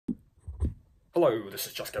Hello, this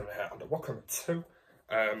is Just Gaming here, and welcome to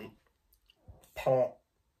part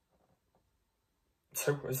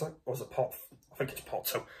 2, is it? Or is it part... I think it's part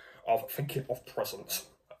 2 of Thinking of Presents.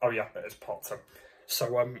 Oh yeah, it is part 2.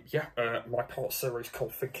 So, my part series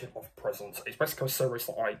called Thinking of Presents. It's basically a series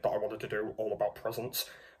that I wanted to do all about presents.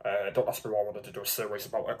 Don't ask me why I wanted to do a series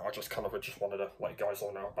about it, I just wanted to let you guys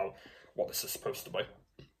all know about what this is supposed to be.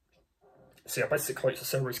 So yeah, basically it's a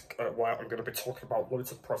series where I'm going to be talking about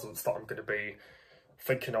loads of presents that I'm going to be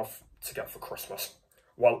thinking of to get for Christmas.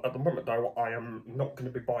 Well, at the moment though, I am not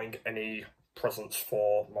going to be buying any presents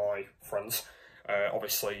for my friends.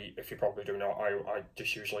 Obviously, if you probably do know, I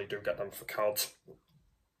just usually do get them for cards.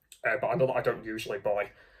 But I know that I don't usually buy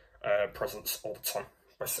presents all the time,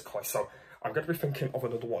 basically. So I'm going to be thinking of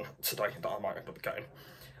another one today that I might end up getting.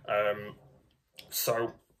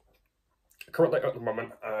 So currently at the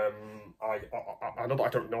moment, I know that I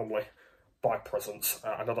don't normally buy presents.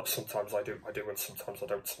 I know that sometimes I do and sometimes I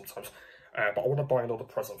don't sometimes. But I want to buy another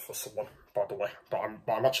present for someone, by the way. But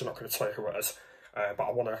I'm actually not going to tell you who it is. But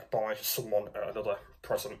I want to buy someone another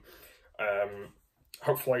present.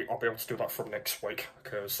 Hopefully I'll be able to do that from next week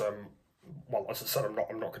because, well, as I said, I'm not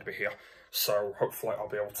going to be here. So hopefully I'll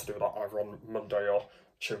be able to do that either on Monday or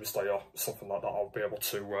Tuesday or something like that. I'll be able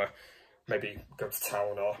to maybe go to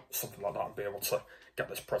town or something like that and be able to get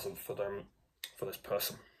this present for them, for this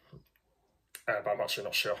person. But I'm actually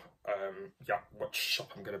not sure, which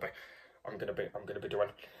shop I'm gonna be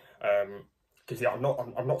doing. Because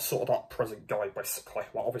I'm not sort of that present guy basically.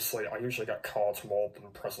 Like obviously I usually get cards more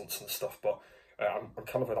than presents and stuff, but I'm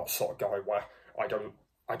kind of that sort of guy where I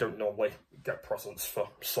don't normally get presents for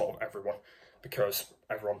sort of everyone because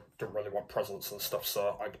everyone don't really want presents and stuff.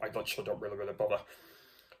 So I literally don't really bother.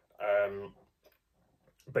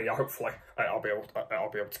 But yeah, hopefully I'll be able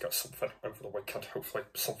to get something over the weekend. Hopefully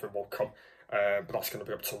something will come. But that's going to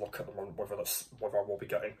be up to look at the moment whether I will be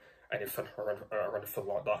getting anything or anything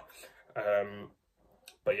like that.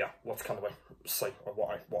 But yeah, let's kind of see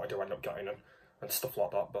what I do end up getting and stuff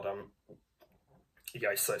like that. But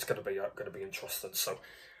yeah, so it's going to be interesting. So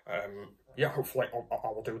yeah, hopefully I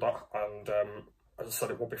will do that. And as I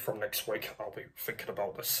said, it will be from next week. I'll be thinking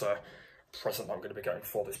about this present that I'm going to be getting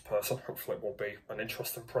for this person. Hopefully it will be an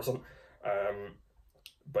interesting present.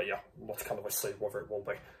 But yeah, let's kind of see whether it will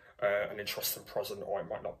be an interesting present or it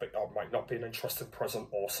might not be an interesting present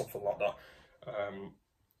or something like that.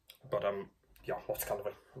 Yeah, let's kind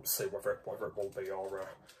of see whether it will be or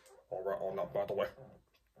not. By the way.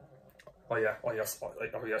 Oh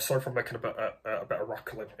yeah. Sorry for making a bit of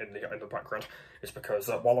rattling in the background. It's because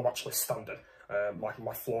while I'm actually standing,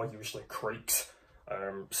 my floor usually creaks.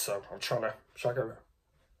 So I'm trying to go.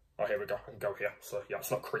 Oh, here we go. I can go here. So yeah,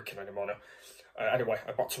 it's not creaking anymore now. Anyway,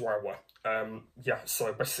 back to where I were. Yeah,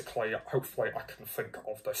 so basically, hopefully I can think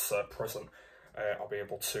of this present I'll be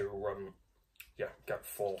able to get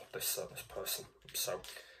for this person. So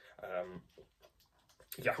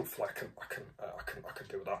yeah, hopefully I can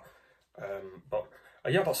do that. But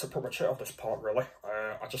yeah, that's pretty much it of this part really.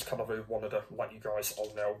 I just kind of wanted to let you guys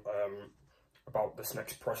all know about this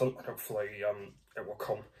next present, and hopefully it will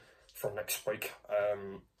come from next week.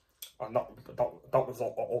 And that was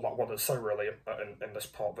all that I wanted to say really in this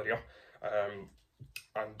part video.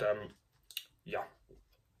 Yeah,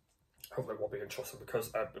 hopefully it will be interesting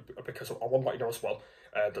because I want to let you know as well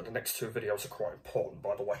that the next 2 videos are quite important,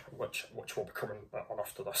 by the way, which will be coming on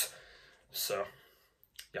after this. So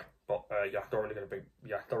yeah, but yeah, they're only going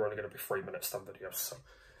to be 3 minutes then videos. So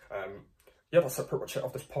yeah, that's pretty much it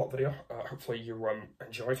of this part video. Hopefully you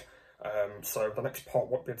enjoyed. So the next part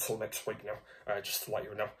won't be until next week now, just to let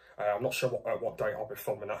you know. I'm not sure what day I'll be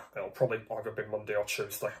filming it. It'll probably either be Monday or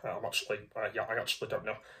Tuesday. I actually don't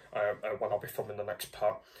know when I'll be filming the next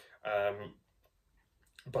part.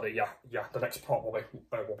 But yeah, the next part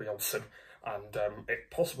will be on soon, and it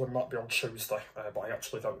possibly might be on Tuesday, but I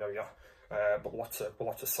actually don't know yet. But we'll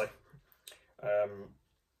have to see.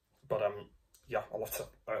 Yeah, I'll have to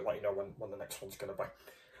let you know when the next one's going to be.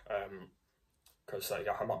 Because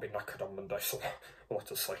yeah, I might be knackered on Monday, so we'll have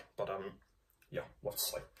to see. But yeah, we'll have to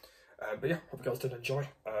see. But yeah, hope you guys did enjoy.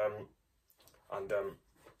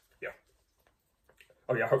 Yeah.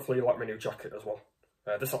 Oh yeah, hopefully you like my new jacket as well.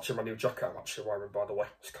 This is actually my new jacket I'm actually wearing, by the way.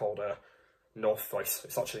 It's called North Face.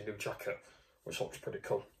 It's actually a new jacket, which looks pretty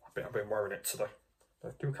cool. I've been wearing it today. I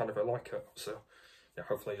do kind of like it. So yeah,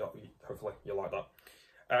 hopefully you like that.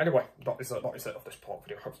 Anyway, that is it of this part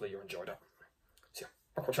video. Hopefully you enjoyed it. So yeah,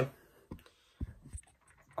 thanks for watching.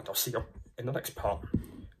 And I'll see you in the next part.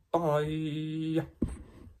 Bye!